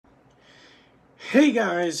Hey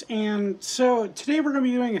guys, and so today we're going to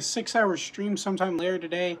be doing a 6-hour stream sometime later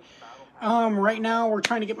today. Right now we're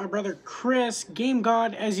trying to get my brother Chris, Game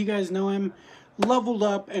God, as you guys know him, leveled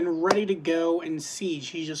up and ready to go in Siege.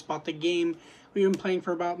 He just bought the game. We've been playing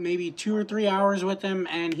for about maybe 2 or 3 hours with him,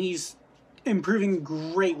 and he's improving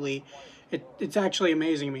greatly. It's actually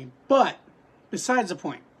amazing me. But, besides the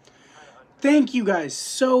point, thank you guys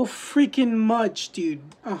so freaking much, dude.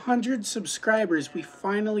 100 subscribers. We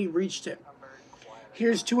finally reached it.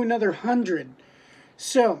 Here's to another 100.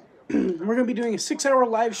 So, we're going to be doing a 6-hour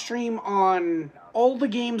live stream on all the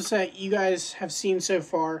games that you guys have seen so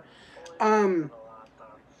far.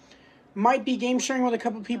 Might be game sharing with a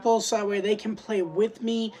couple people so that way they can play with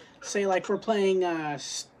me. Say like we're playing,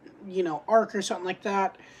 Ark or something like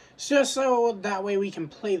that. Just so that way we can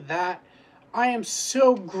play that. I am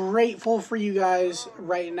so grateful for you guys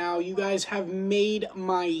right now. You guys have made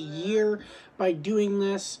my year by doing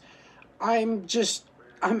this.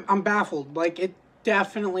 I'm baffled. Like, it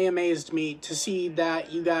definitely amazed me to see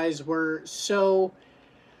that you guys were so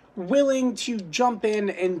willing to jump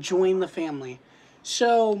in and join the family.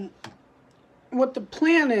 So, what the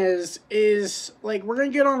plan is like, we're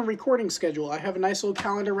going to get on a recording schedule. I have a nice little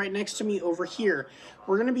calendar right next to me over here.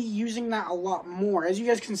 We're going to be using that a lot more. As you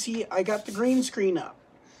guys can see, I got the green screen up,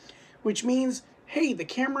 which means, hey, the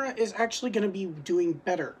camera is actually going to be doing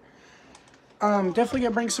better. Definitely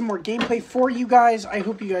gonna bring some more gameplay for you guys. I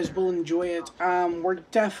hope you guys will enjoy it. We're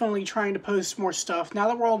definitely trying to post more stuff. Now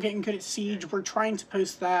that we're all getting good at Siege, we're trying to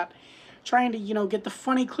post that. Trying to, get the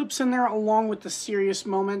funny clips in there along with the serious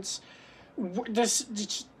moments. This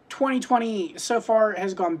 2020 so far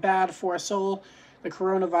has gone bad for us all. The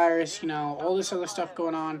coronavirus, all this other stuff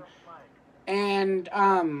going on. And,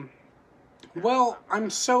 well,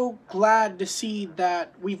 I'm so glad to see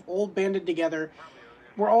that we've all banded together.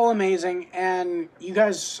 We're all amazing, and you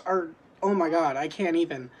guys are, oh my god, I can't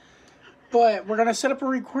even. But we're going to set up a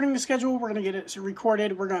recording schedule, we're going to get it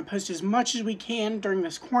recorded, we're going to post as much as we can during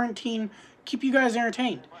this quarantine, keep you guys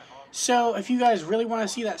entertained. So, if you guys really want to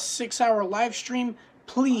see that 6-hour live stream,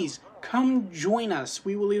 please come join us.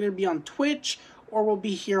 We will either be on Twitch, or we'll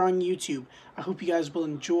be here on YouTube. I hope you guys will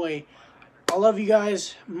enjoy. I love you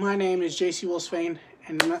guys. My name is JC Wilsfane,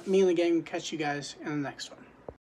 and me and the gang will catch you guys in the next one.